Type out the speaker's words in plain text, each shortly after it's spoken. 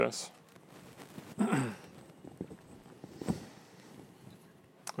this.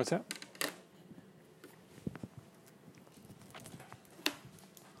 What's that?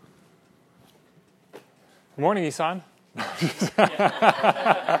 Good morning, Isan.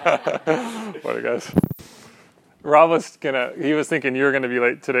 What guys? Rob was he was thinking you were gonna be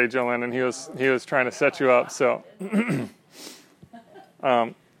late today, Jolene, and he was trying to set you up. So,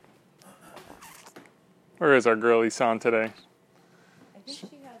 where is our girl Isan today? I think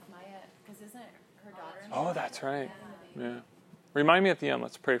she has Maya, because isn't her daughter? Oh, that's right. Yeah. Remind me at the end.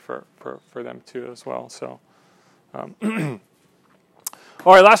 Let's pray for them too as well. So, all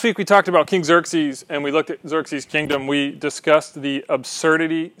right. Last week we talked about King Xerxes, and we looked at Xerxes' kingdom. We discussed the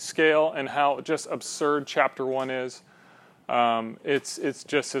absurdity scale and how just absurd chapter 1 is. It's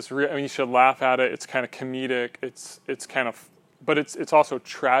just this. You should laugh at it. It's kind of comedic. It's kind of, but it's also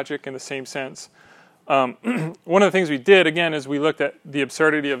tragic in the same sense. One of the things we did again is we looked at the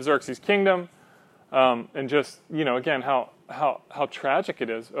absurdity of Xerxes' kingdom, and just again how tragic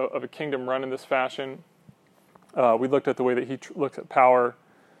it is of a kingdom run in this fashion. We looked at the way that he looked at power,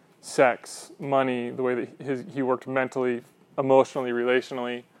 sex, money, the way that he worked mentally, emotionally,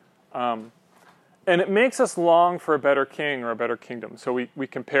 relationally. And it makes us long for a better king or a better kingdom. So we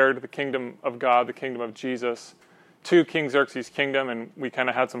compared the kingdom of God, the kingdom of Jesus, to King Xerxes' kingdom, and we kind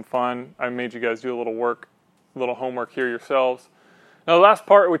of had some fun. I made you guys do a little homework here yourselves. Now, the last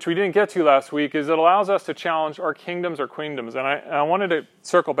part, which we didn't get to last week, is it allows us to challenge our kingdoms or queendoms. And I wanted to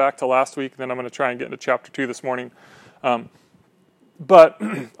circle back to last week, and then I'm going to try and get into chapter 2 this morning. But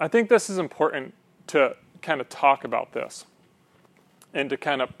I think this is important to kind of talk about this and to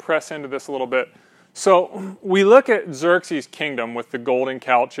kind of press into this a little bit. So we look at Xerxes' kingdom with the golden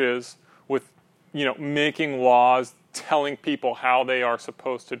couches, with making laws, telling people how they are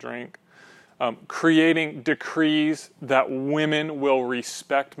supposed to drink. Creating decrees that women will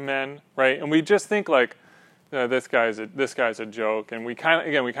respect men, right? And we just think like, this guy's a joke, and we kind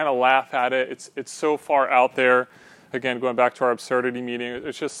of laugh at it. It's so far out there. Again, going back to our absurdity meeting,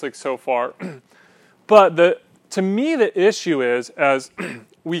 it's just like so far. But to me, the issue is as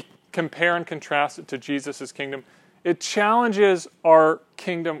we compare and contrast it to Jesus' kingdom, it challenges our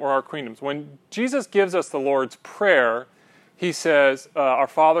kingdom or our queendoms. When Jesus gives us the Lord's Prayer, he says, our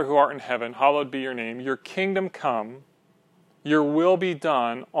Father who art in heaven, hallowed be your name. Your kingdom come, your will be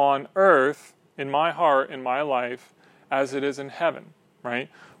done on earth, in my heart, in my life, as it is in heaven, right?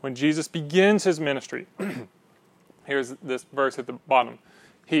 When Jesus begins his ministry, here's this verse at the bottom.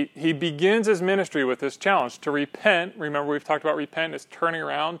 He begins his ministry with this challenge to repent. Remember, we've talked about repent is turning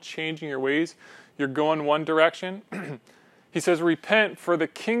around, changing your ways. You're going one direction. He says, repent, for the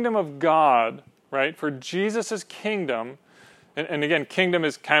kingdom of God, right? For Jesus' kingdom. And again, kingdom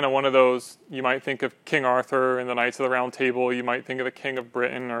is kind of one of those, you might think of King Arthur and the Knights of the Round Table. You might think of the King of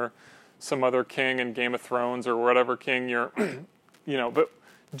Britain or some other king in Game of Thrones or whatever king you're, But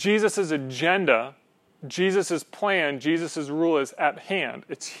Jesus' agenda, Jesus' plan, Jesus' rule is at hand.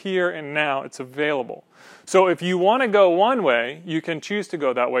 It's here and now. It's available. So if you want to go one way, you can choose to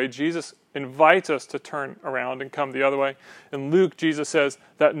go that way. Jesus invites us to turn around and come the other way. In Luke, Jesus says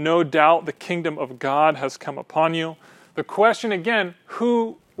that no doubt the kingdom of God has come upon you. The question again,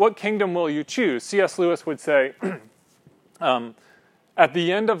 what kingdom will you choose? C.S. Lewis would say, at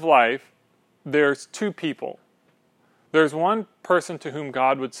the end of life, there's two people. There's one person to whom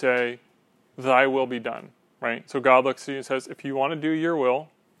God would say, thy will be done, right? So God looks at you and says, if you want to do your will,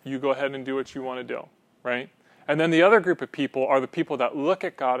 you go ahead and do what you want to do, right? And then the other group of people are the people that look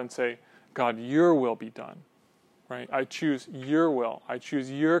at God and say, God, your will be done, right? I choose your will. I choose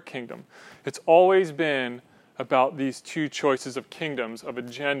your kingdom. It's always been about these two choices of kingdoms, of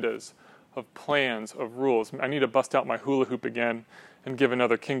agendas, of plans, of rules. I need to bust out my hula hoop again and give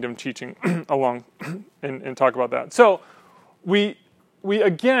another kingdom teaching along and talk about that. So we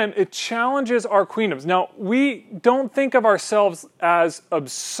again, it challenges our queendoms. Now, we don't think of ourselves as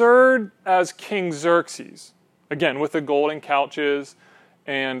absurd as King Xerxes. Again, with the golden couches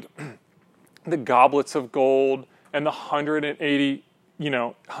and the goblets of gold and the 180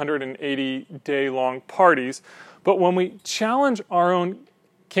 day-long parties. But when we challenge our own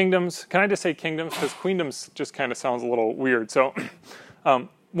kingdoms, can I just say kingdoms? Because queendoms just kind of sounds a little weird. So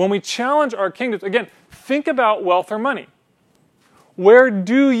when we challenge our kingdoms, again, think about wealth or money. Where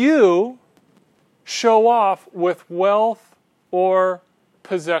do you show off with wealth or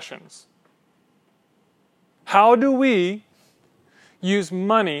possessions? How do we use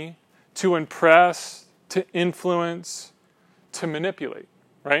money to impress, to influence, to manipulate,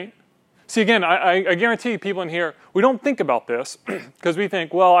 right? See, again, I guarantee people in here, we don't think about this because we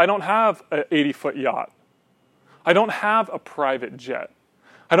think, well, I don't have an 80-foot yacht. I don't have a private jet.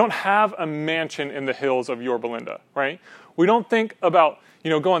 I don't have a mansion in the hills of Yorba Linda, right? We don't think about,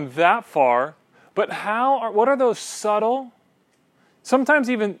 going that far, but what are those subtle, sometimes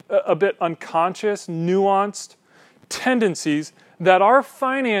even a bit unconscious, nuanced tendencies that our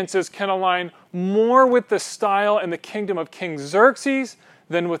finances can align more with the style and the kingdom of King Xerxes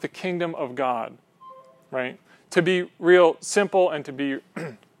than with the kingdom of God, right? To be real simple and to be,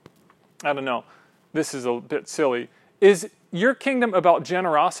 I don't know, this is a bit silly. Is your kingdom about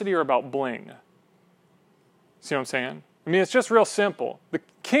generosity or about bling? See what I'm saying? I mean, it's just real simple. The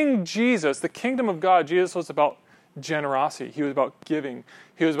King Jesus, the kingdom of God, Jesus was about generosity. He was about giving.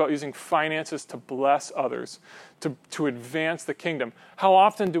 He was about using finances to bless others, to advance the kingdom. How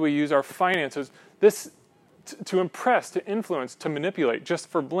often do we use our finances to impress, to influence, to manipulate, just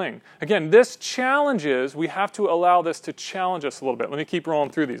for bling? Again, this challenges, we have to allow this to challenge us a little bit. Let me keep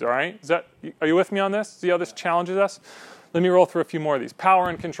rolling through these, all right? Are you with me on this? See how this challenges us? Let me roll through a few more of these. Power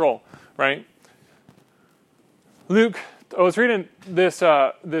and control, right? Luke, I was reading this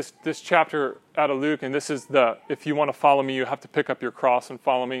chapter out of Luke, and this is if you want to follow me, you have to pick up your cross and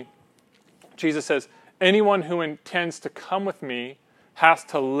follow me. Jesus says, anyone who intends to come with me has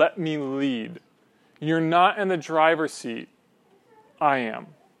to let me lead. You're not in the driver's seat. I am,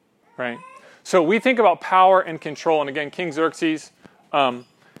 right? So we think about power and control, and again, King Xerxes,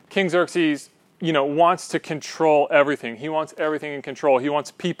 wants to control everything. He wants everything in control. He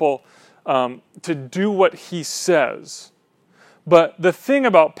wants people to do what he says. But the thing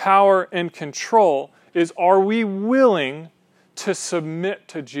about power and control is, are we willing to submit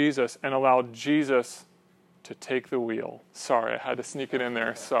to Jesus and allow Jesus to take the wheel? Sorry, I had to sneak it in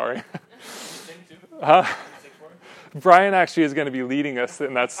there. Sorry. Brian actually is going to be leading us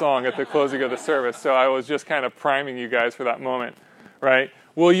in that song at the closing of the service, so I was just kind of priming you guys for that moment, right?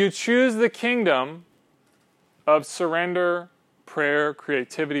 Will you choose the kingdom of surrender, prayer,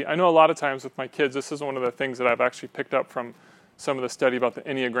 creativity? I know a lot of times with my kids, this is one of the things that I've actually picked up from some of the study about the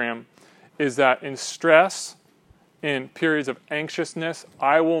Enneagram, is that in stress, in periods of anxiousness,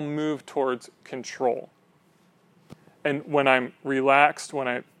 I will move towards control. And when I'm relaxed, when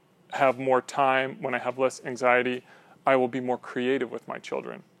I have more time, when I have less anxiety, I will be more creative with my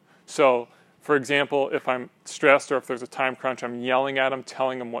children. So, for example, if I'm stressed or if there's a time crunch, I'm yelling at them,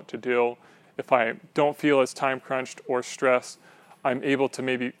 telling them what to do. If I don't feel as time crunched or stressed, I'm able to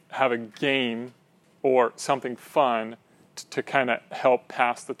maybe have a game or something fun to kind of help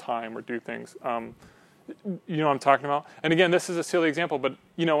pass the time or do things. You know what I'm talking about? And again, this is a silly example, but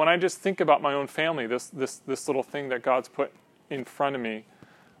when I just think about my own family, this little thing that God's put in front of me,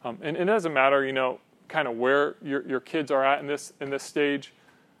 and it doesn't matter, kind of where your kids are at in this stage.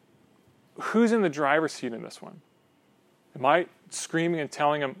 Who's in the driver's seat in this one? Am I screaming and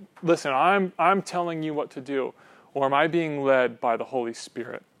telling them, listen, I'm telling you what to do? Or am I being led by the Holy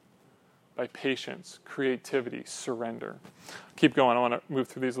Spirit? By patience, creativity, surrender. Keep going. I want to move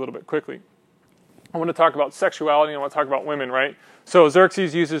through these a little bit quickly. I want to talk about sexuality and I want to talk about women, right? So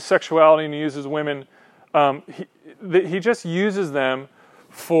Xerxes uses sexuality and he uses women. He just uses them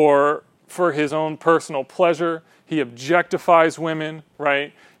for his own personal pleasure. He objectifies women,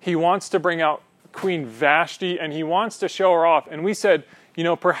 right? He wants to bring out Queen Vashti and he wants to show her off. And we said,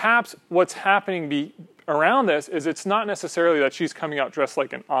 perhaps what's happening around this is it's not necessarily that she's coming out dressed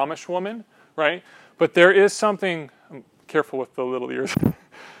like an Amish woman, right? But there is something, I'm careful with the little ears,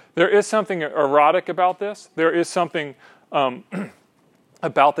 there is something erotic about this. There is something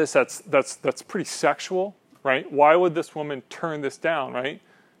about this that's pretty sexual, right? Why would this woman turn this down, right?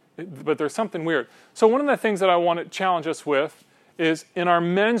 But there's something weird. So one of the things that I want to challenge us with is in our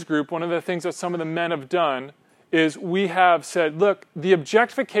men's group, one of the things that some of the men have done is we have said, look, the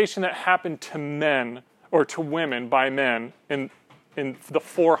objectification that happened to men or to women by men in the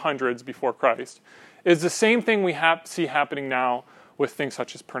 400s before Christ is the same thing we see happening now with things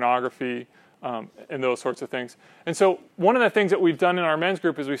such as pornography and those sorts of things. And so one of the things that we've done in our men's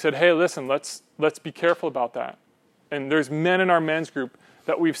group is we said, hey, listen, let's be careful about that. And there's men in our men's group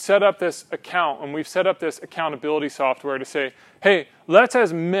that we've set up this account and we've set up this accountability software to say, hey, let's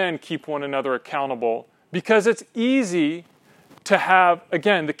as men keep one another accountable because it's easy to have,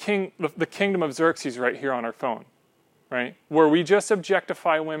 again, the kingdom of Xerxes right here on our phone, right? Where we just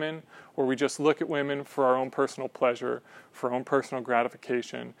objectify women, where we just look at women for our own personal pleasure, for our own personal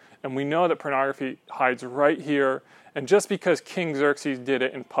gratification. And we know that pornography hides right here. And just because King Xerxes did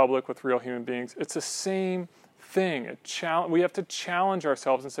it in public with real human beings, it's the same thing. We have to challenge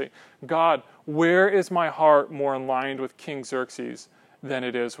ourselves and say, God, where is my heart more aligned with King Xerxes than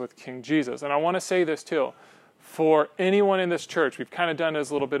it is with King Jesus? And I want to say this too. For anyone in this church, we've kind of done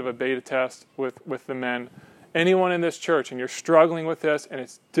as a little bit of a beta test with the men. anyone in this church and you're struggling with this and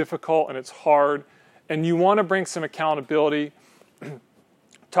it's difficult and it's hard and you want to bring some accountability,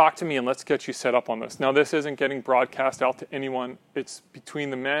 talk to me and let's get you set up on this. Now, this isn't getting broadcast out to anyone. It's between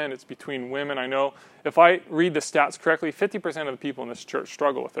the men. It's between women. I know if I read the stats correctly, 50% of the people in this church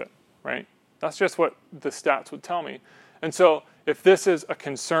struggle with it, right? That's just what the stats would tell me. And so if this is a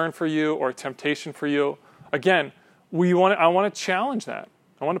concern for you or a temptation for you, again, I want to challenge that.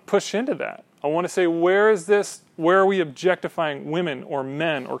 I want to push into that. I want to say, where are we objectifying women or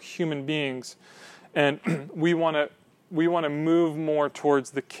men or human beings? And we want to move more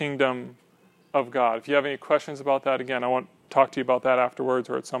towards the kingdom of God. If you have any questions about that, again, I want to talk to you about that afterwards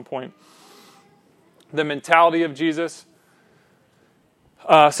or at some point. The mentality of Jesus.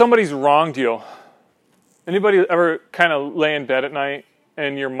 Somebody's wronged you. Anybody ever kind of lay in bed at night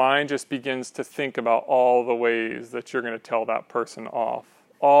and your mind just begins to think about all the ways that you're going to tell that person off?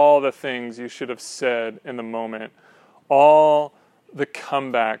 All the things you should have said in the moment. All the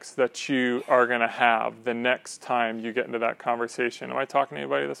comebacks that you are going to have the next time you get into that conversation. Am I talking to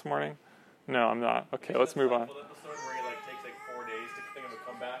anybody this morning? No, I'm not. Okay, let's move on. Episode where he takes 4 days to think of a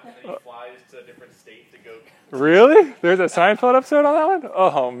comeback and then he flies to a different state to go. Really? There's a Seinfeld episode on that one?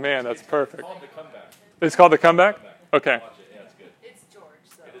 Oh man, that's perfect. It's called The Comeback. It's called The Comeback? Okay. Watch it. Yeah, it's good. It's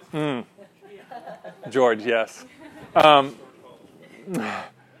George, so. George, yes.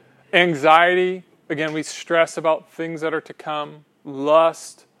 Anxiety. Again, we stress about things that are to come.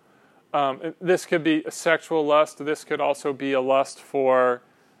 Lust. This could be a sexual lust. This could also be a lust for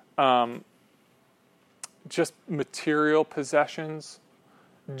just material possessions.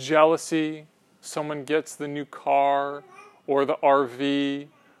 Jealousy. Someone gets the new car or the RV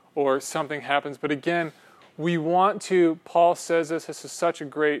or something happens. But again, we want to, Paul says this is such a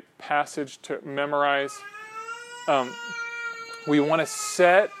great passage to memorize. We want to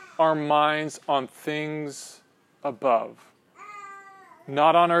set our minds on things above,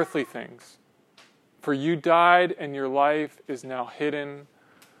 not on earthly things. For you died and your life is now hidden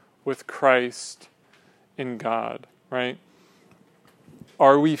with Christ in God, right?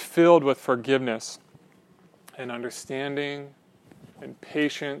 Are we filled with forgiveness and understanding and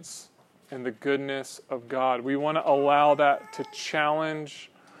patience and the goodness of God? We want to allow that to challenge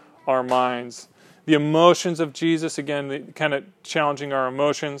our minds. The emotions of Jesus, again, kind of challenging our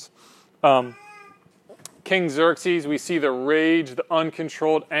emotions. King Xerxes, we see the rage, the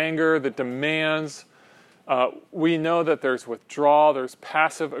uncontrolled anger, the demands. We know that there's withdrawal, there's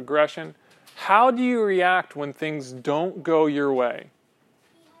passive aggression. How do you react when things don't go your way?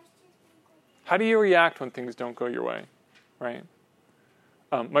 How do you react when things don't go your way, right?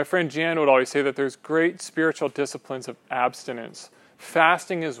 My friend Jan would always say that there's great spiritual disciplines of abstinence.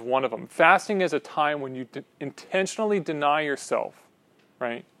 Fasting is one of them. Fasting is a time when you intentionally deny yourself,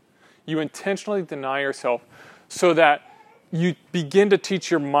 right? You intentionally deny yourself so that you begin to teach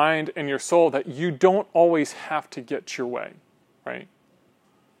your mind and your soul that you don't always have to get your way, right?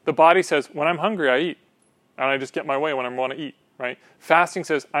 The body says, when I'm hungry, I eat. And I just get my way when I want to eat, right? Fasting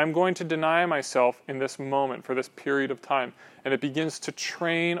says, I'm going to deny myself in this moment for this period of time. And it begins to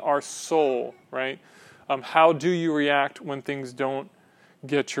train our soul, right? How do you react when things don't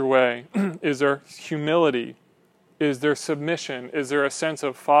get your way? Is there humility? Is there submission? Is there a sense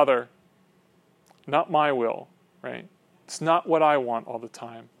of, Father, not my will, right? It's not what I want all the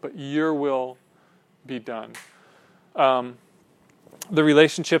time, but your will be done. The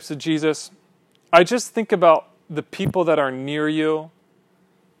relationships of Jesus. I just think about the people that are near you.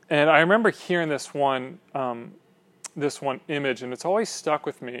 And I remember hearing this one image, and it's always stuck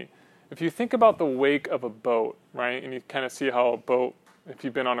with me. If you think about the wake of a boat, right, and you kind of see how a boat, if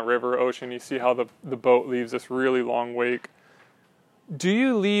you've been on a river or ocean, you see how the boat leaves this really long wake. Do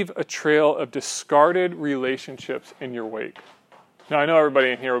you leave a trail of discarded relationships in your wake? Now, I know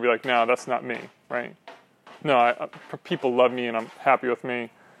everybody in here will be like, no, that's not me, right? No, people love me and I'm happy with me.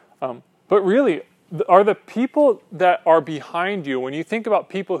 But really, are the people that are behind you, when you think about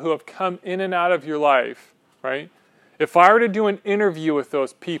people who have come in and out of your life, right? If I were to do an interview with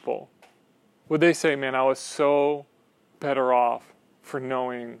those people, would they say, man, I was so better off for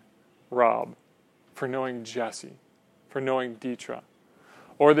knowing Rob, for knowing Jesse, for knowing Deetra?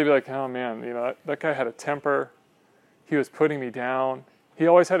 Or they'd be like, oh man, that guy had a temper. He was putting me down. He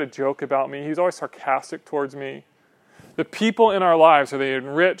always had a joke about me. He was always sarcastic towards me. The people in our lives, are they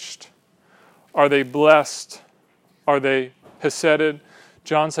enriched? Are they blessed? Are they hesed?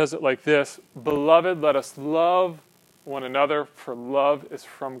 John says it like this: Beloved, let us love one another, for love is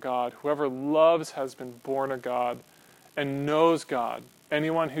from God. Whoever loves has been born of God and knows God.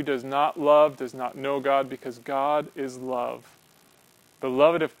 Anyone who does not love does not know God, because God is love.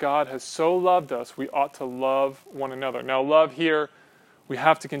 Beloved, if God has so loved us, we ought to love one another. Now, love here, we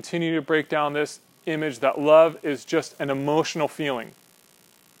have to continue to break down this image that love is just an emotional feeling.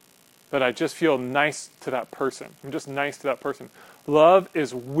 That I just feel nice to that person. I'm just nice to that person. Love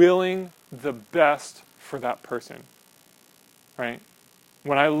is willing the best for that person. Right?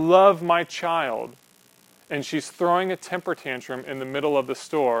 When I love my child and she's throwing a temper tantrum in the middle of the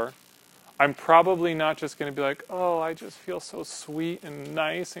store, I'm probably not just going to be like, oh, I just feel so sweet and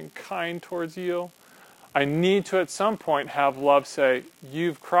nice and kind towards you. I need to at some point have love say,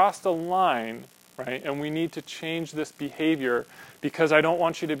 you've crossed a line, right? And we need to change this behavior because I don't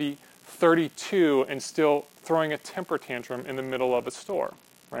want you to be 32 and still throwing a temper tantrum in the middle of a store,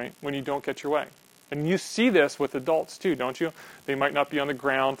 right? When you don't get your way. And you see this with adults too, don't you? They might not be on the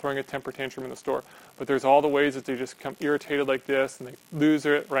ground throwing a temper tantrum in the store, but there's all the ways that they just become irritated like this and they lose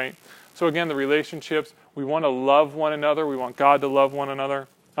it, right? So again, the relationships, we want to love one another. We want God to love one another.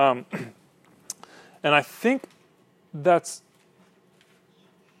 And I think that's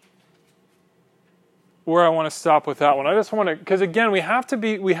where I want to stop with that one. I just want to, because again, we have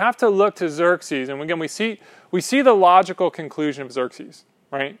to look to Xerxes, and again, we see the logical conclusion of Xerxes,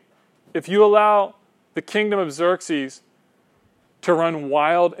 right? If you allow the kingdom of Xerxes to run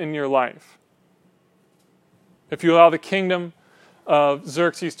wild in your life, if you allow the kingdom of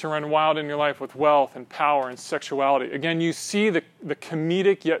Xerxes to run wild in your life with wealth and power and sexuality, again, you see the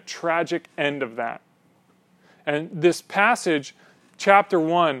comedic yet tragic end of that. And this passage, chapter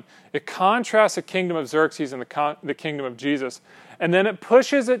 1, it contrasts the kingdom of Xerxes and the kingdom of Jesus. And then it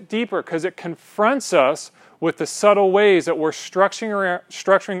pushes it deeper because it confronts us with the subtle ways that we're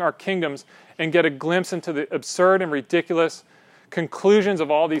structuring our kingdoms and get a glimpse into the absurd and ridiculous conclusions of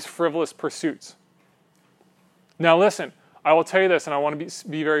all these frivolous pursuits. Now listen, I will tell you this, and I want to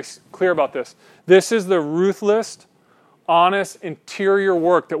be very clear about this. This is the ruthless, honest, interior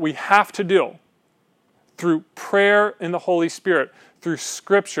work that we have to do through prayer in the Holy Spirit, through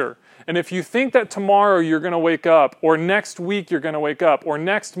Scripture. And if you think that tomorrow you're going to wake up, or next week you're going to wake up, or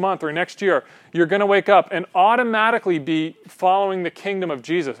next month or next year, you're going to wake up and automatically be following the kingdom of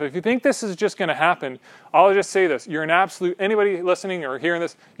Jesus. If you think this is just going to happen, I'll just say this. You're an absolute, anybody listening or hearing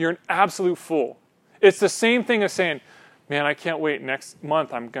this, you're an absolute fool. It's the same thing as saying, man, I can't wait. Next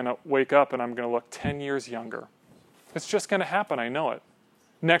month I'm going to wake up and I'm going to look 10 years younger. It's just going to happen. I know it.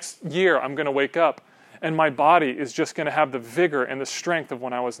 Next year I'm going to wake up and my body is just going to have the vigor and the strength of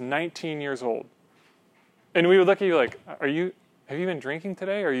when I was 19 years old. And we would look at you like, have you been drinking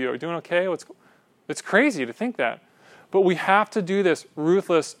today? Are you doing okay? It's crazy to think that. But we have to do this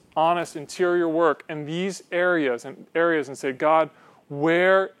ruthless, honest, interior work in these areas and say, God,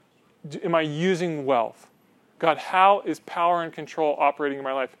 where am I using wealth? God, how is power and control operating in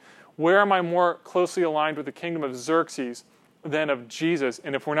my life? Where am I more closely aligned with the kingdom of Xerxes than of Jesus?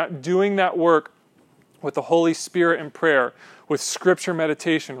 And if we're not doing that work with the Holy Spirit in prayer, with scripture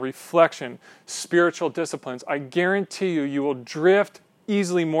meditation, reflection, spiritual disciplines, I guarantee you will drift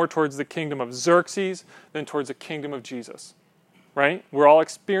easily more towards the kingdom of Xerxes than towards the kingdom of Jesus. Right? We're all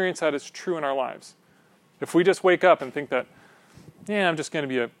experience that is true in our lives. If we just wake up and think that, yeah, I'm just going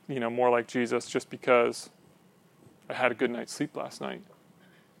to be more like Jesus just because I had a good night's sleep last night.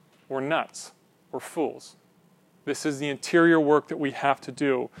 We're nuts. We're fools. This is the interior work that we have to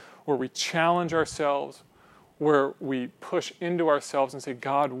do, where we challenge ourselves, where we push into ourselves and say,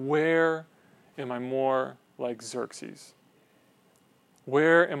 God, where am I more like Xerxes?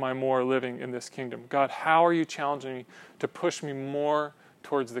 Where am I more living in this kingdom? God, how are you challenging me to push me more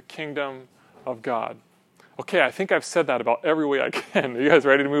towards the kingdom of God? Okay, I think I've said that about every way I can. Are you guys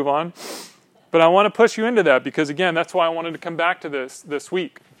ready to move on? But I want to push you into that because, again, that's why I wanted to come back to this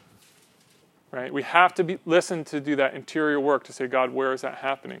week. Right? We have to listen to do that interior work to say, God, where is that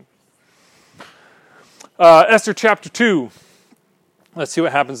happening? Esther chapter 2. Let's see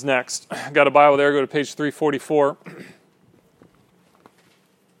what happens next. Got a Bible there. Go to page 344.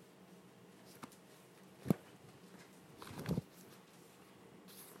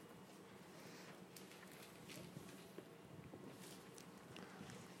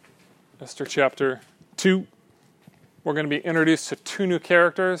 Esther chapter 2. We're going to be introduced to two new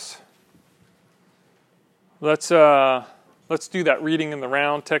characters. Let's do that reading in the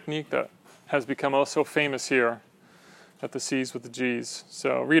round technique that has become oh so famous here at the C's with the G's.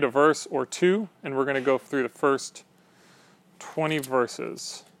 So read a verse or two, and we're going to go through the first 20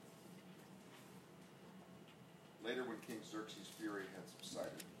 verses. Later, when King Xerxes' fury had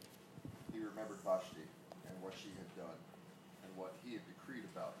subsided, he remembered Vashti and what she had done, and what he had decreed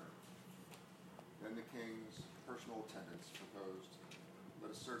about her. Then the king's personal attendants proposed, let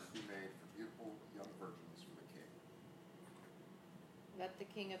a search be made for beautiful young virgins for the king. Let the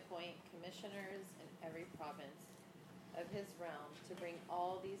king appoint commissioners in every province of his realm to bring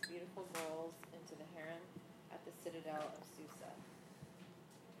all these beautiful girls into the harem at the citadel of Susa.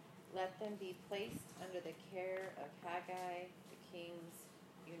 Let them be placed under the care of Haggai, the king's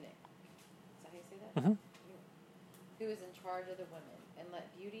eunuch. Is that how you say that? Mhm. Eunuch. Who is in charge of the women, and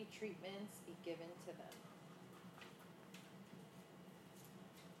let beauty treatments be given to them.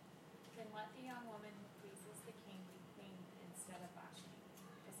 Then let the young woman who pleases the king be queen instead of Vashti.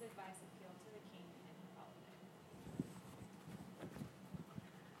 This advice appealed to the king, and he followed it.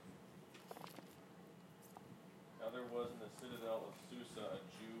 Now there was in the citadel of Susa a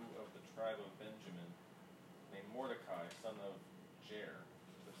Jew of the tribe of Benjamin, named Mordecai, son of Jair,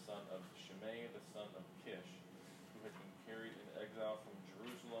 the son of Shimei, the son of Kish, who had been carried in exile from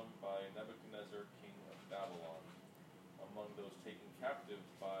Jerusalem by Nebuchadnezzar, king of Babylon, among those taken captive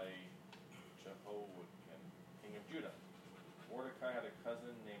by Jehoiakim, king of Judah. Mordecai had a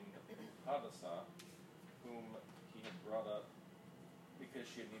cousin named Hadassah, whom he had brought up because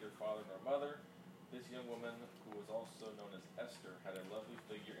she had neither father nor mother. This young woman, who was also known as Esther, had a lovely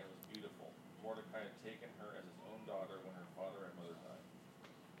figure and was beautiful. Mordecai had taken her as his own daughter when her father and mother died.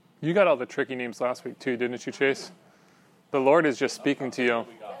 You got all the tricky names last week too, didn't you, Chase? The Lord is just speaking to you.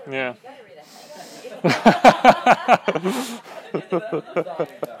 Yeah. You gotta read ahead.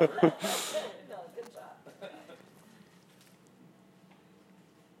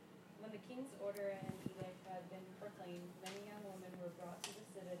 When the king's order and edict had been proclaimed, many young women were brought to the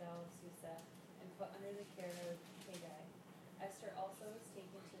citadel of Susa and put under the care of Haggai. Esther also was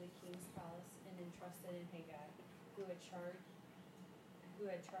taken to the king's palace and entrusted in Haggai, who had charge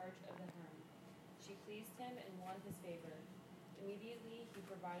of the harem. She pleased him and won his favor. Immediately he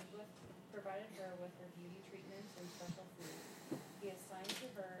provided her with her beauty treatments and special food. He assigned to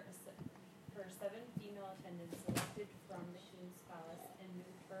her her 7 female attendants selected from the king's palace and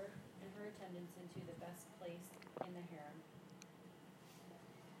moved her and her attendants into the best place in the harem.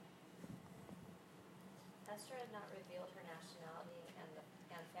 Esther had not revealed her nationality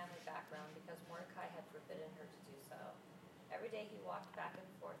and family background because Mordecai had forbidden her to do so. Every day he walked back and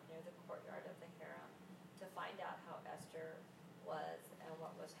forth near the courtyard of the harem to find out how Esther was and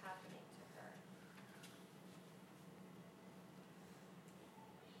what was happening to her.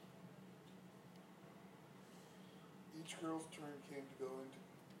 Each girl's turn came to go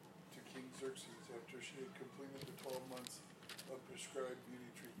to King Xerxes after she had completed the 12 months of prescribed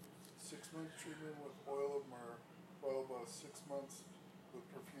beauty treatment. 6 months treatment with oil of myrrh, followed by 6 months with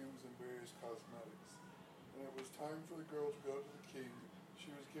perfumes and various cosmetics. When it was time for the girl to go to the king,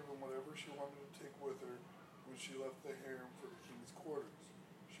 she was given whatever she wanted to take with her when she left the harem for the king's quarters.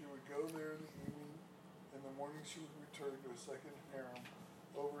 She would go there in the evening. In the morning she would return to a second harem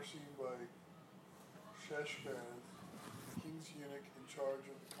overseen by Sheshbaz, the king's eunuch in charge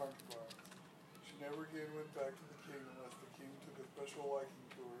of the concubines. She never again went back to the king unless the king took a special liking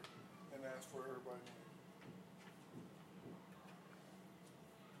to her and asked for her by name.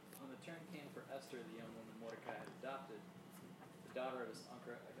 When the turn came for Esther, the young woman Mordecai had adopted, the daughter of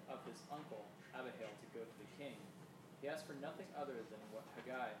his uncle Abihail, to go to the king, he asked for nothing other than what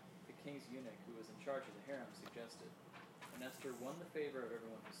Haggai, the king's eunuch who was in charge of the harem, suggested. And Esther won the favor of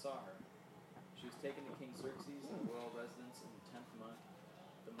everyone who saw her. She was taken to King Xerxes in the royal residence in the 10th month,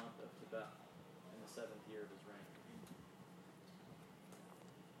 the month of Tebeth, in the 7th year of his reign.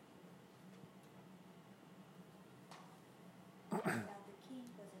 Now the king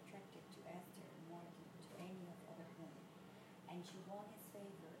was attracted to Esther more than to any of the other women, and she won his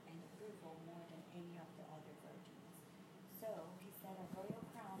favor and approval more than any of the other virgins. So he set a royal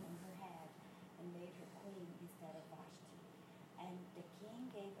crown on her head and made her queen instead of Vashti. And the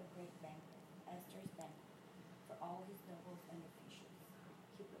king gave a great banquet, Esther's banquet, for all his nobles and officials.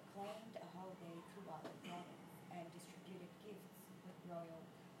 He proclaimed a holiday throughout the province and distributed gifts with royal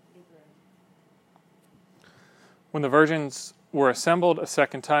liberality. When the virgins were assembled a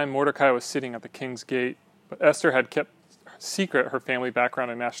second time, Mordecai was sitting at the king's gate. But Esther had kept secret her family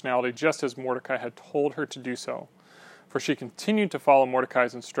background and nationality, just as Mordecai had told her to do so. For she continued to follow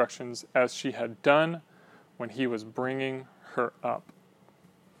Mordecai's instructions as she had done when he was bringing her up.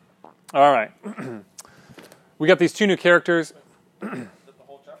 All right. We got these 2 new characters. Is that the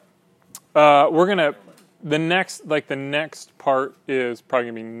whole chapter? We're going to, the next part is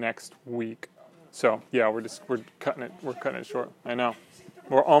probably going to be next week. So, yeah, we're cutting it short. I know.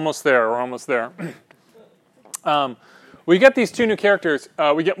 We're almost there. We get these 2 new characters.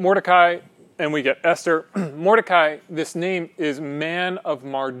 We get Mordecai and we get Esther. Mordecai, this name is man of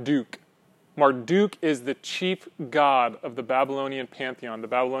Marduk. Marduk is the chief god of the Babylonian pantheon. The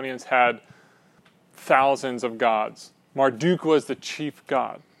Babylonians had thousands of gods. Marduk was the chief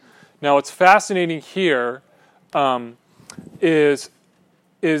god. Now, what's fascinating here is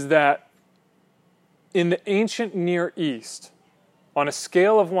that in the ancient Near East, on a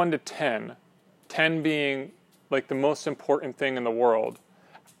scale of 1 to 10, 10 being like the most important thing in the world,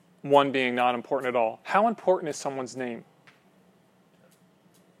 1 being not important at all, how important is someone's name?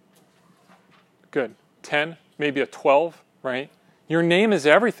 Good. 10, maybe a 12, right? Your name is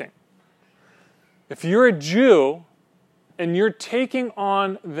everything. If you're a Jew and you're taking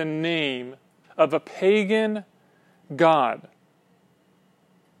on the name of a pagan god,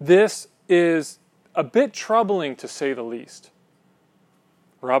 this is a bit troubling to say the least.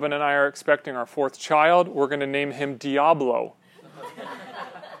 Robin and I are expecting our 4th child. We're going to name him Diablo.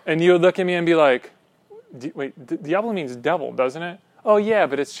 And you would look at me and be like, wait, Diablo means devil, doesn't it? Oh yeah,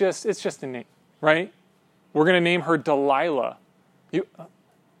 but it's just a name, right? We're going to name her Delilah.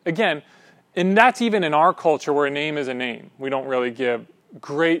 Again, and that's even in our culture where a name is a name. We don't really give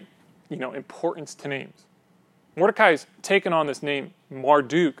great, importance to names. Mordecai's taken on this name,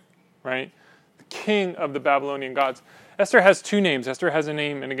 Marduk, right? The king of the Babylonian gods. Esther has 2 names. Esther has a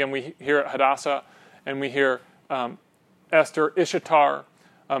name, and again, we hear Hadassah, and we hear Esther, Ishtar.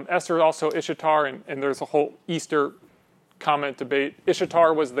 Esther is also Ishtar, and there's a whole Easter comment debate.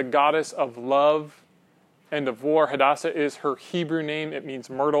 Ishtar was the goddess of love and of war. Hadassah is her Hebrew name. It means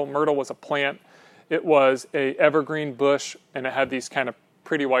myrtle. Myrtle was a plant. It was a evergreen bush, and it had these kind of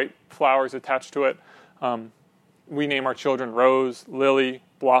pretty white flowers attached to it. We name our children Rose, Lily,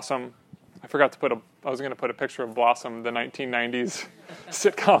 Blossom. I was going to put a picture of Blossom, the 1990s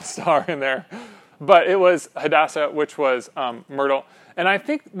sitcom star, in there. But it was Hadassah, which was myrtle. And I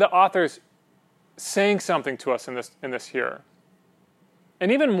think the author's saying something to us in this here.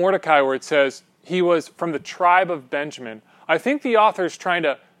 And even Mordecai, where it says he was from the tribe of Benjamin, I think the author's trying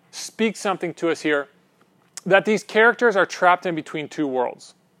to speak something to us here, that these characters are trapped in between 2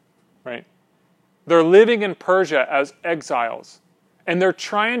 worlds, right? They're living in Persia as exiles, and they're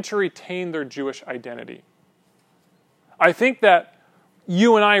trying to retain their Jewish identity. I think that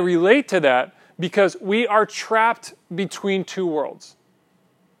you and I relate to that because we are trapped between 2 worlds.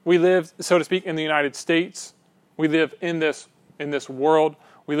 We live, so to speak, in the United States. We live in this world.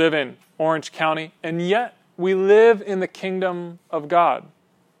 We live in Orange County, and yet we live in the kingdom of God.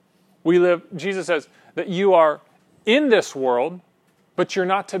 Jesus says that you are in this world, but you're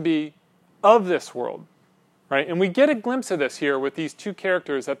not to be of this world, right? And we get a glimpse of this here with these 2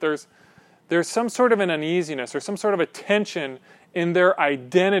 characters, that there's some sort of an uneasiness or some sort of a tension in their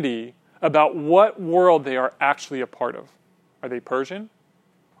identity about what world they are actually a part of. Are they Persian?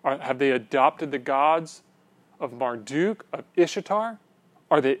 Have they adopted the gods of Marduk, of Ishtar?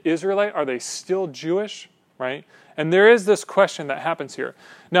 Are they Israelite? Are they still Jewish? Right? And there is this question that happens here.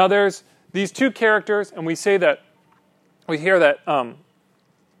 Now there's these 2 characters, and we hear that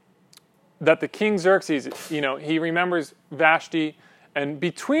that the king Xerxes, he remembers Vashti, and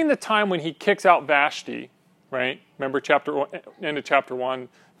between the time when he kicks out Vashti, right? Remember end of chapter 1,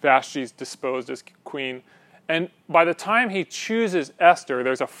 Vashti's disposed as queen. And by the time he chooses Esther,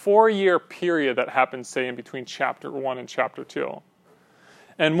 there's a 4-year period that happens, say, in between chapter 1 and chapter 2.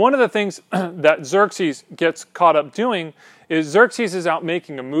 And one of the things that Xerxes gets caught up doing is Xerxes is out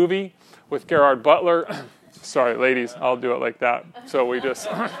making a movie with Gerard Butler. Sorry, ladies, I'll do it like that. So we just...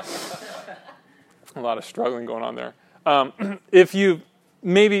 a lot of struggling going on there. If you've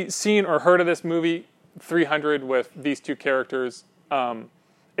maybe seen or heard of this movie, 300, with these 2 characters,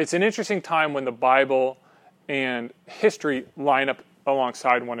 it's an interesting time when the Bible and history line up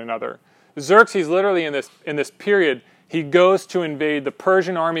alongside one another. Xerxes, literally in this period, he goes to invade, the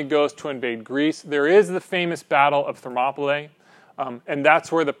Persian army goes to invade Greece. There is the famous Battle of Thermopylae, and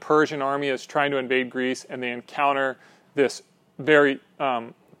that's where the Persian army is trying to invade Greece, and they encounter this very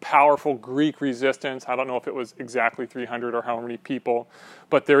powerful Greek resistance. I don't know if it was exactly 300 or how many people,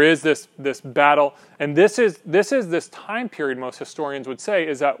 but there is this battle, and this is this time period, most historians would say,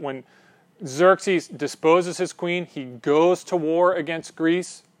 is that when Xerxes disposes his queen, he goes to war against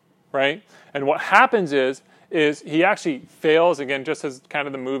Greece, right? And what happens is he actually fails, again, just as kind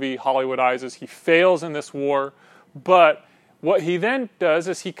of the movie Hollywoodizes, he fails in this war, but what he then does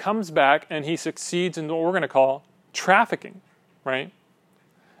is he comes back and he succeeds in what we're going to call trafficking, right?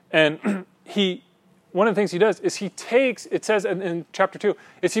 And one of the things he does is he takes, it says in chapter 2,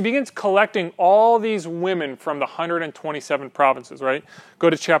 is he begins collecting all these women from the 127 provinces, right? Go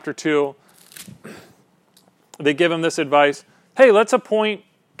to chapter 2. They give him this advice. Hey, let's appoint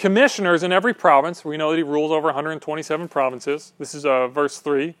commissioners in every province. We know that he rules over 127 provinces. This is verse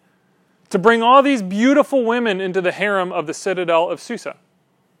 3. To bring all these beautiful women into the harem of the citadel of Susa.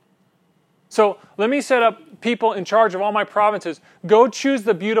 So let me set up people in charge of all my provinces. Go choose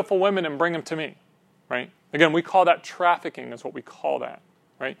the beautiful women and bring them to me, right? Again, we call that trafficking is what we call that,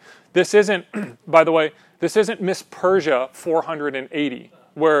 right? This isn't, by the way, this isn't Miss Persia 480,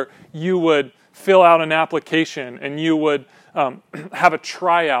 where you would fill out an application and you would have a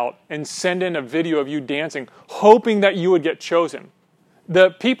tryout and send in a video of you dancing, hoping that you would get chosen.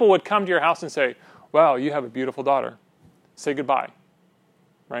 The people would come to your house and say, wow, you have a beautiful daughter. Say goodbye,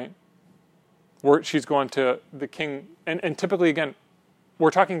 right? She's going to the king. And typically, again,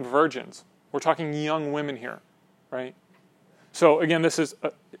 we're talking virgins. We're talking young women here, right? So again,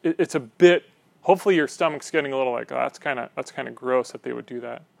 it's a bit, hopefully your stomach's getting a little like, oh, that's kind of gross that they would do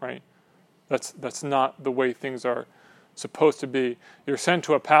that, right? That's not the way things are supposed to be. You're sent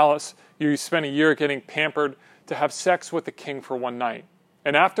to a palace. You spend a year getting pampered to have sex with the king for one night.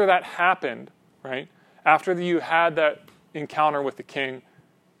 And after that happened, right? After you had that encounter with the king,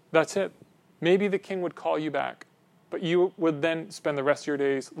 that's it. Maybe the king would call you back, but you would then spend the rest of your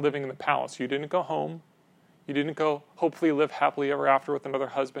days living in the palace. You didn't go home. You didn't go, hopefully, live happily ever after with another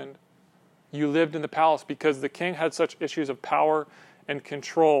husband. You lived in the palace because the king had such issues of power and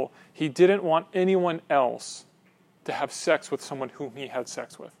control. He didn't want anyone else to have sex with someone whom he had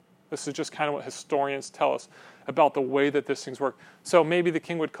sex with. This is just kind of what historians tell us about the way that these things work. So maybe the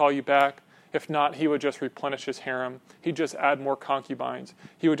king would call you back. If not, he would just replenish his harem. He'd just add more concubines.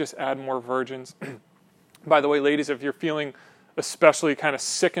 He would just add more virgins. By the way, ladies, if you're feeling especially kind of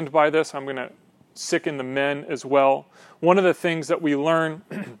sickened by this, I'm going to sicken the men as well. One of the things that we learn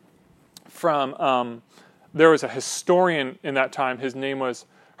from, there was a historian in that time. His name was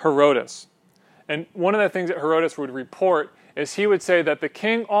Herodotus. And one of the things that Herodotus would report is he would say that the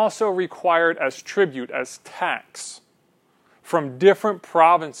king also required as tribute, as tax, from different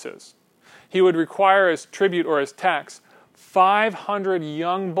provinces. He would require as tribute or as tax 500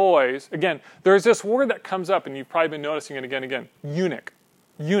 young boys. Again, there's this word that comes up, and you've probably been noticing it again and again. Eunuch.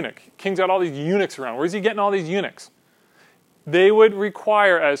 Eunuch. King's got all these eunuchs around. Where's he getting all these eunuchs? They would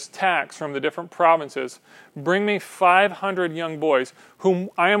require as tax from the different provinces, bring me 500 young boys whom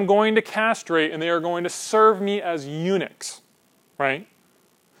I am going to castrate, and they are going to serve me as eunuchs, right?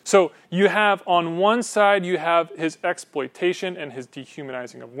 So you have, on one side, you have his exploitation and his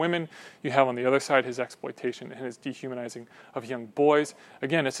dehumanizing of women. You have on the other side his exploitation and his dehumanizing of young boys.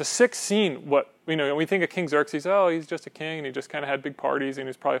 Again, it's a sick scene. When we think of King Xerxes, oh, he's just a king and he just kind of had big parties and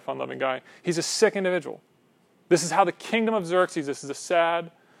he's probably a fun-loving guy. He's a sick individual. This is how the kingdom of Xerxes, this is a sad,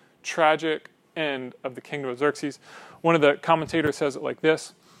 tragic end of the kingdom of Xerxes. One of the commentators says it like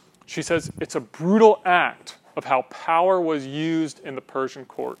this. She says, it's a brutal act of how power was used in the Persian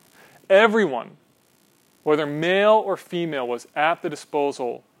court. Everyone, whether male or female, was at the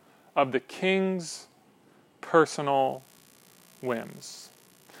disposal of the king's personal whims.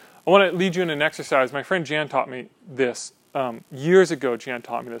 I want to lead you in an exercise. My friend Jan taught me this. Years ago, Jan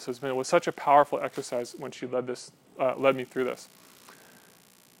taught me this. It was such a powerful exercise when she led me through this.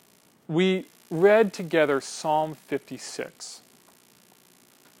 We read together Psalm 56.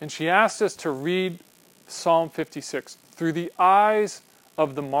 And she asked us to read Psalm 56 through the eyes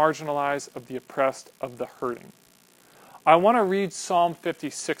of the marginalized, of the oppressed, of the hurting. I want to read Psalm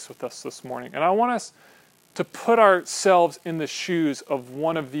 56 with us this morning, and I want us to put ourselves in the shoes of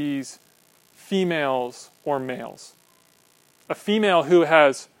one of these females or males. A female who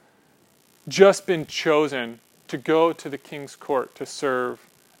has just been chosen to go to the king's court to serve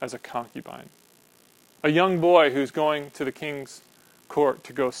as a concubine. A young boy who's going to the king's court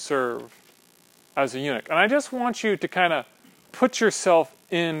to go serve as a eunuch. And I just want you to kind of put yourself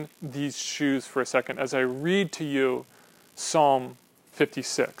in these shoes for a second as I read to you Psalm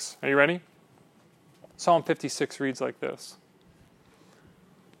 56. Are you ready? Psalm 56 reads like this.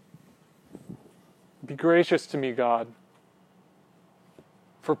 Be gracious to me, God,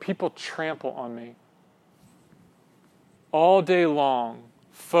 for people trample on me. All day long,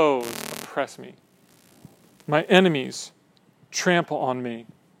 foes oppress me. My enemies trample on me.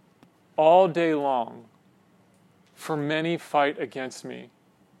 All day long, for many fight against me.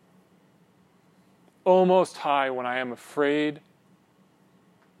 O Most High, when I am afraid,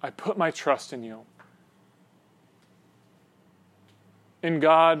 I put my trust in you. In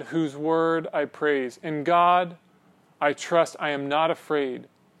God, whose word I praise. In God, I trust. I am not afraid.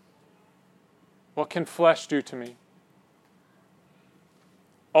 What can flesh do to me?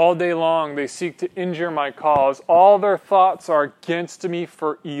 All day long, they seek to injure my cause. All their thoughts are against me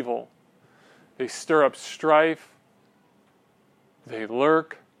for evil. They stir up strife. They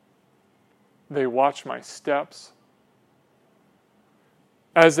lurk. They watch my steps.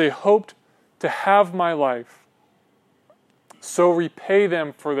 As they hoped to have my life, so repay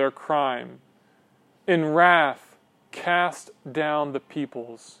them for their crime. In wrath, cast down the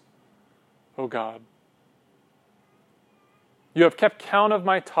peoples, O God. You have kept count of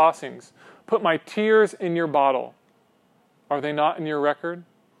my tossings, put my tears in your bottle. Are they not in your record?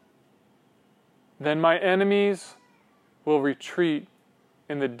 Then my enemies will retreat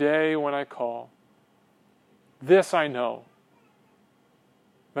in the day when I call. This I know,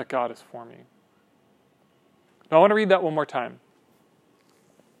 that God is for me. Now I want to read that one more time.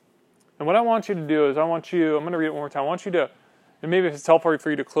 And what I want you to do is I'm going to read it one more time. I want you to, and maybe if it's helpful for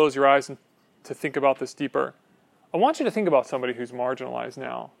you to close your eyes and to think about this deeper. I want you to think about somebody who's marginalized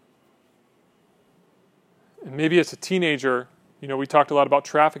now. And maybe it's a teenager. You know, we talked a lot about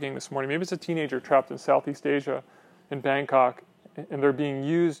trafficking this morning. Maybe it's a teenager trapped in Southeast Asia, in Bangkok, and they're being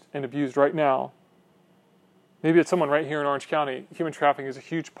used and abused right now. Maybe it's someone right here in Orange County. Human trafficking is a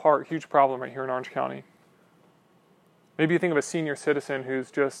huge problem right here in Orange County. Maybe you think of a senior citizen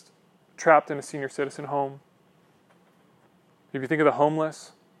who's just trapped in a senior citizen home. Maybe you think of the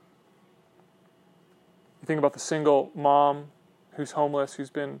homeless. You think about the single mom who's homeless,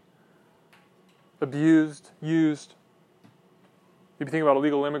 who's been abused, used. Maybe think about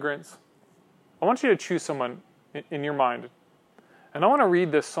illegal immigrants. I want you to choose someone in your mind. And I want to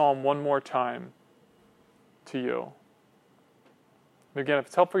read this psalm one more time to you. And again, if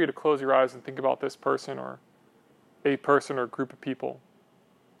it's helpful for you to close your eyes and think about this person or a person or a group of people.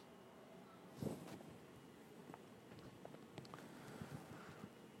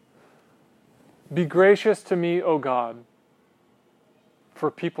 Be gracious to me, O God, for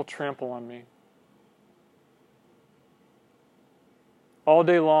people trample on me. All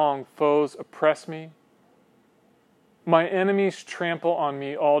day long, foes oppress me. My enemies trample on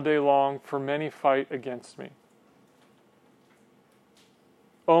me all day long, for many fight against me.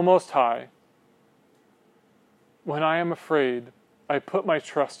 O Most High, when I am afraid, I put my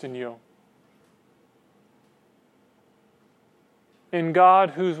trust in you. In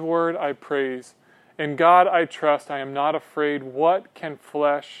God, whose word I praise, in God I trust, I am not afraid. What can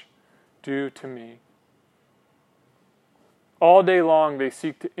flesh do to me? All day long they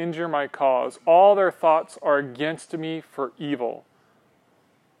seek to injure my cause. All their thoughts are against me for evil.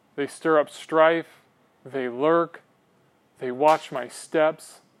 They stir up strife, they lurk, they watch my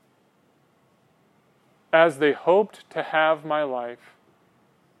steps. As they hoped to have my life,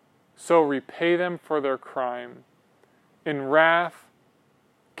 so repay them for their crime. In wrath,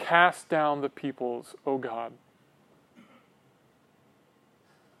 cast down the peoples, O God.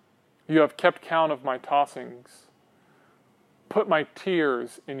 You have kept count of my tossings. Put my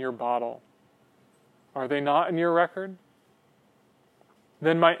tears in your bottle. Are they not in your record?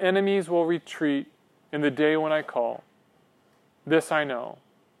 Then my enemies will retreat in the day when I call. This I know,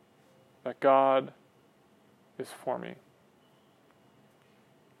 that God is for me.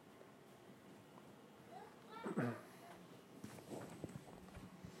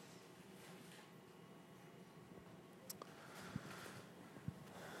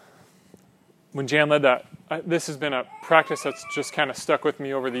 When Jan led that, this has been a practice that's just kind of stuck with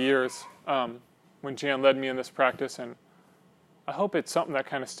me over the years. When Jan led me in this practice, and I hope it's something that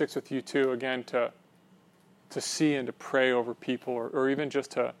kind of sticks with you too. Again, to see and to pray over people, or even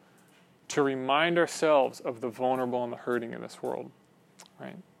just to remind ourselves of the vulnerable and the hurting in this world,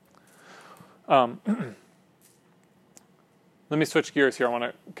 right? Let me switch gears here. I want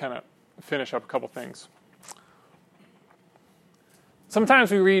to kind of finish up a couple things.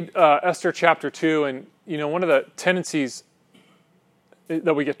 Sometimes we read Esther chapter 2, and one of the tendencies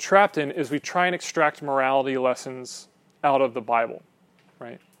that we get trapped in is we try and extract morality lessons out of the Bible,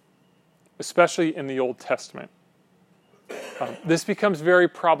 right? Especially in the Old Testament. This becomes very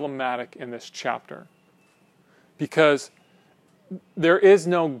problematic in this chapter because there is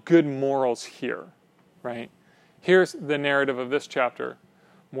no good morals here, right? Here's the narrative of this chapter.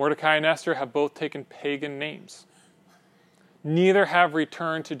 Mordecai and Esther have both taken pagan names. Neither have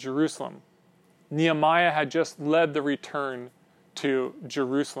returned to Jerusalem. Nehemiah had just led the return to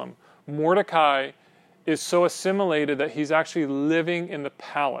Jerusalem. Mordecai is so assimilated that he's actually living in the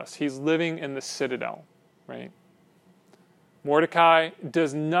palace. He's living in the citadel, right? Mordecai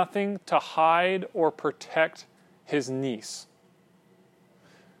does nothing to hide or protect his niece.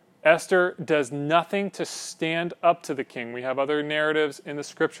 Esther does nothing to stand up to the king. We have other narratives in the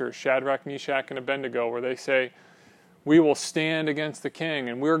scriptures, Shadrach, Meshach, and Abednego, where they say, we will stand against the king,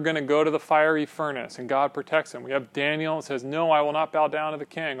 and we're going to go to the fiery furnace, and God protects him. We have Daniel that says, no, I will not bow down to the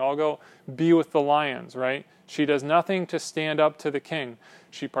king. I'll go be with the lions, right? She does nothing to stand up to the king.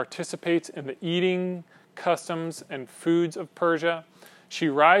 She participates in the eating customs and foods of Persia. She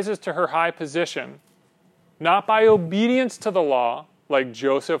rises to her high position Not by obedience to the law, like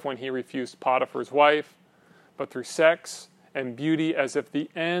Joseph when he refused Potiphar's wife, but through sex and beauty, as if the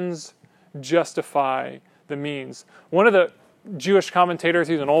ends justify the means. One of the Jewish commentators,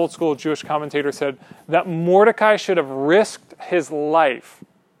 he's an old school Jewish commentator, said that Mordecai should have risked his life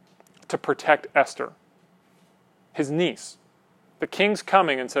to protect Esther, his niece. The king's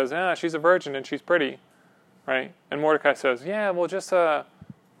coming and says, she's a virgin and she's pretty, right? And Mordecai says, yeah, well, just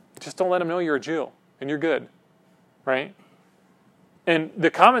don't let him know you're a Jew and you're good, right? And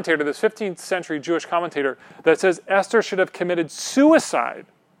the commentator, this 15th century Jewish commentator, that says Esther should have committed suicide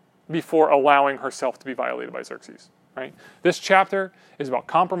before allowing herself to be violated by Xerxes, right? This chapter is about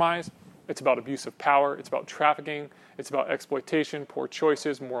compromise. It's about abuse of power. It's about trafficking. It's about exploitation, poor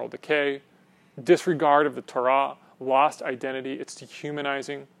choices, moral decay, disregard of the Torah, lost identity. It's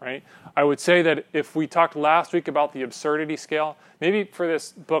dehumanizing, right? I would say that if we talked last week about the absurdity scale, maybe for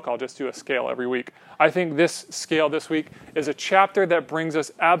this book I'll just do a scale every week. I think this scale this week is a chapter that brings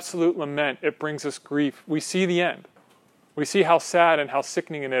us absolute lament. It brings us grief. We see the end. We see how sad and how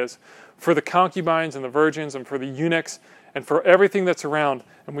sickening it is for the concubines and the virgins and for the eunuchs and for everything that's around.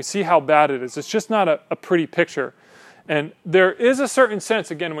 And we see how bad it is. It's just not a pretty picture. And there is a certain sense,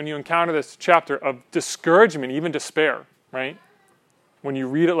 again, when you encounter this chapter, of discouragement, even despair, right? When you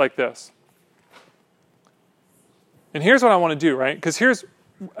read it like this. And here's what I want to do, right? Because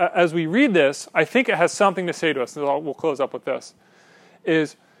as we read this, I think it has something to say to us. We'll close up with this.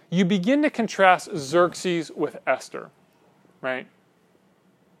 Is you begin to contrast Xerxes with Esther, right?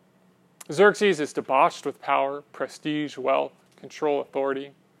 Xerxes is debauched with power, prestige, wealth, control,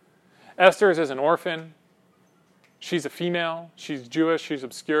 authority. Esther is an orphan. She's a female. She's Jewish. She's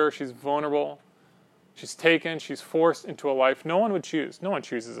obscure. She's vulnerable. She's taken. She's forced into a life no one would choose. No one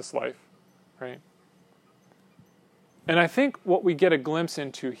chooses this life, right? And I think what we get a glimpse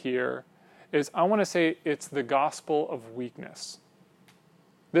into here is, I want to say, it's the gospel of weakness.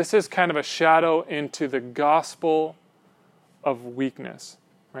 This is kind of a shadow into the gospel of weakness,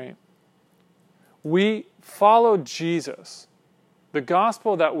 right? We follow Jesus. The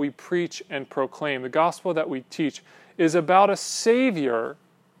gospel that we preach and proclaim, the gospel that we teach, is about a Savior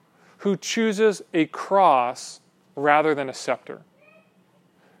who chooses a cross rather than a scepter,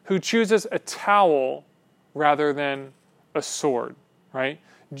 who chooses a towel rather than a sword, right?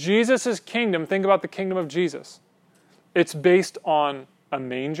 Jesus' kingdom, think about the kingdom of Jesus. It's based on a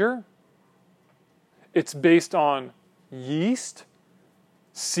manger. It's based on yeast,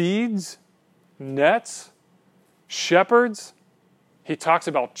 seeds, nets, shepherds. He talks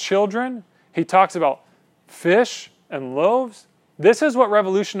about children. He talks about fish and loaves. This is what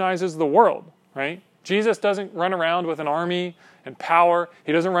revolutionizes the world, right? Jesus doesn't run around with an army and power.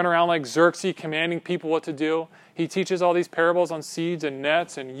 He doesn't run around like Xerxes commanding people what to do. He teaches all these parables on seeds and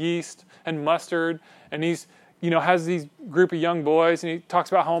nets and yeast and mustard. And he's, has these group of young boys, and he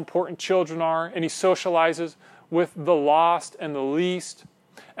talks about how important children are, and he socializes with the lost and the least.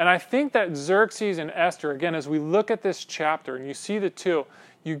 And I think that Xerxes and Esther, again, as we look at this chapter and you see the two,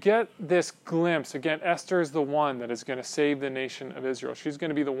 you get this glimpse. Again, Esther is the one that is going to save the nation of Israel. She's going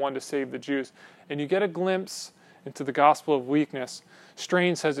to be the one to save the Jews. And you get a glimpse into the gospel of weakness.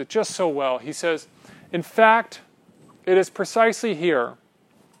 Strain says it just so well. He says, in fact, it is precisely here,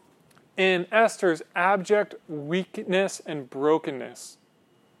 in Esther's abject weakness and brokenness,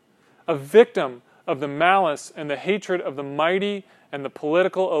 a victim of the malice and the hatred of the mighty and the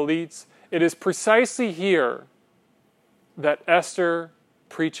political elites, it is precisely here that Esther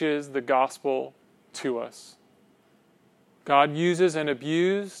preaches the gospel to us. God uses an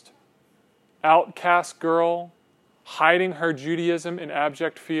abused, outcast girl, hiding her Judaism in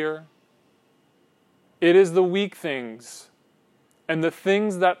abject fear. It is the weak things and the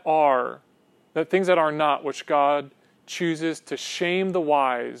things that are not, which God chooses to shame the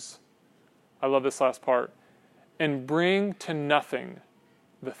wise. I love this last part. And bring to nothing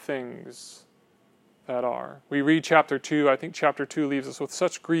the things that are. We read chapter 2. I think chapter 2 leaves us with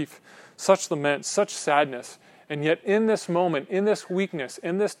such grief, such lament, such sadness. And yet in this moment, in this weakness,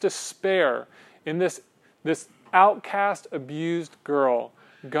 in this despair, in this outcast, abused girl,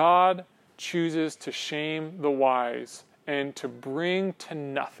 God chooses to shame the wise and to bring to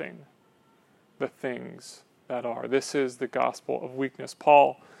nothing the things that are. This is the gospel of weakness.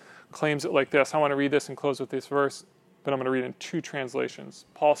 Paul claims it like this. I want to read this and close with this verse, but I'm going to read in two translations.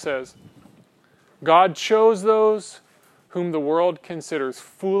 Paul says, God chose those whom the world considers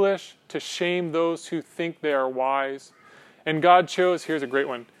foolish to shame those who think they are wise. And God chose, here's a great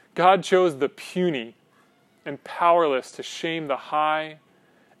one, God chose the puny and powerless to shame the high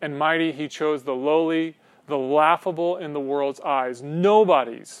and mighty. He chose the lowly, the laughable in the world's eyes.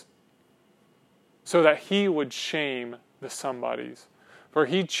 Nobodies so that he would shame the somebodies. For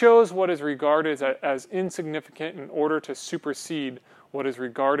he chose what is regarded as insignificant in order to supersede what is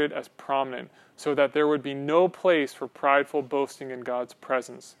regarded as prominent, so that there would be no place for prideful boasting in God's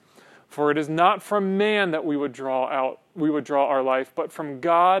presence. For it is not from man that we would draw our life, but from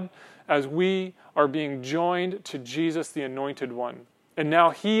God, as we are being joined to Jesus, the Anointed One. And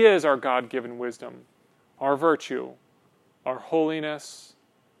now he is our God-given wisdom, our virtue, our holiness,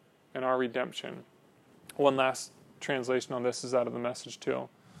 and our redemption. One last translation on this is out of the Message too.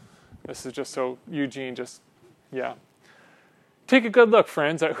 This is just so Eugene Take a good look,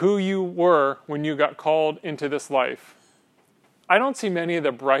 friends, at who you were when you got called into this life. I don't see many of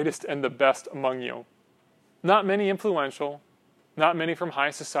the brightest and the best among you. Not many influential, not many from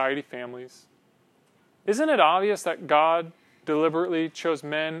high society families. Isn't it obvious that God deliberately chose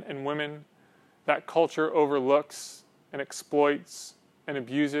men and women that culture overlooks and exploits and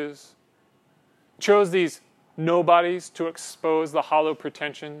abuses? Chose these nobodies to expose the hollow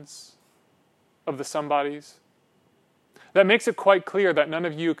pretensions of the somebodies? That makes it quite clear that none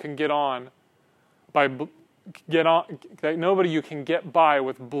of you can that nobody you can get by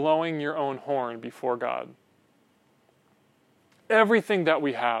with blowing your own horn before God. Everything that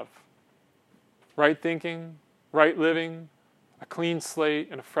we have, right thinking, right living, a clean slate,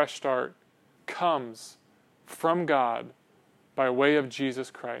 and a fresh start, comes from God by way of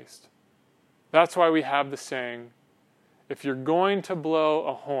Jesus Christ. That's why we have the saying, if you're going to blow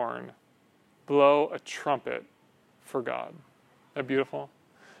a horn, blow a trumpet for God. Isn't that beautiful?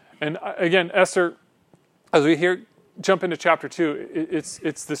 And again, Esther, as we jump into chapter 2,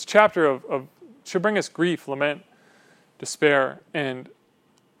 it's this chapter of should bring us grief, lament, despair, and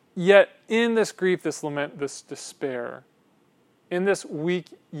yet in this grief, this lament, this despair, in this weak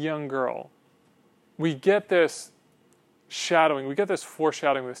young girl, we get this shadowing, we get this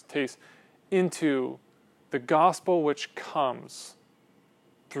foreshadowing, this taste into the gospel which comes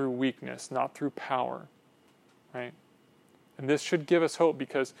through weakness, not through power, right? And this should give us hope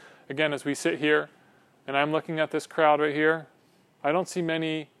because, again, as we sit here, and I'm looking at this crowd right here, I don't see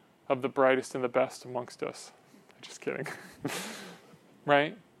many of the brightest and the best amongst us. Just kidding.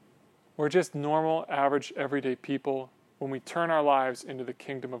 Right? We're just normal, average, everyday people when we turn our lives into the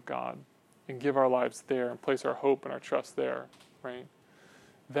kingdom of God and give our lives there and place our hope and our trust there, right?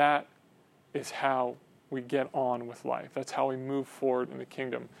 That is how we get on with life. That's how we move forward in the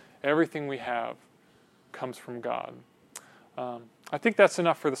kingdom. Everything we have comes from God. I think that's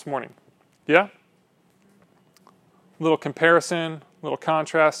enough for this morning. Yeah? Little comparison, little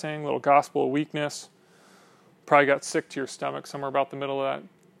contrasting, little gospel of weakness. Probably got sick to your stomach somewhere about the middle of that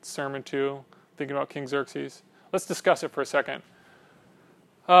sermon too, thinking about King Xerxes. Let's discuss it for a second.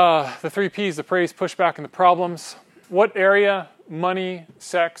 The 3 Ps, the praise, pushback, and the problems. What area, money,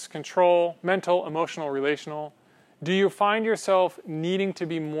 sex, control, mental, emotional, relational, do you find yourself needing to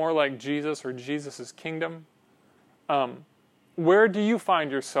be more like Jesus or Jesus' kingdom? Where do you find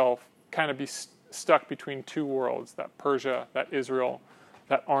yourself kind of be stuck between 2 worlds, that Persia, that Israel,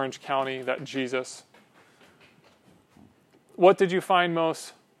 that Orange County, that Jesus? What did you find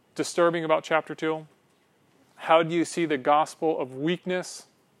most disturbing about chapter 2? How do you see the gospel of weakness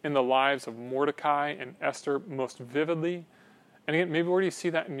in the lives of Mordecai and Esther most vividly? And again, maybe where do you see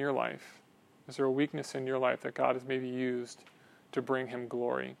that in your life? Is there a weakness in your life that God has maybe used to bring him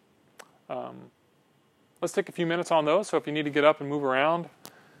glory? Let's take a few minutes on those. So if you need to get up and move around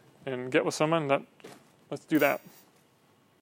and get with someone, let's do that.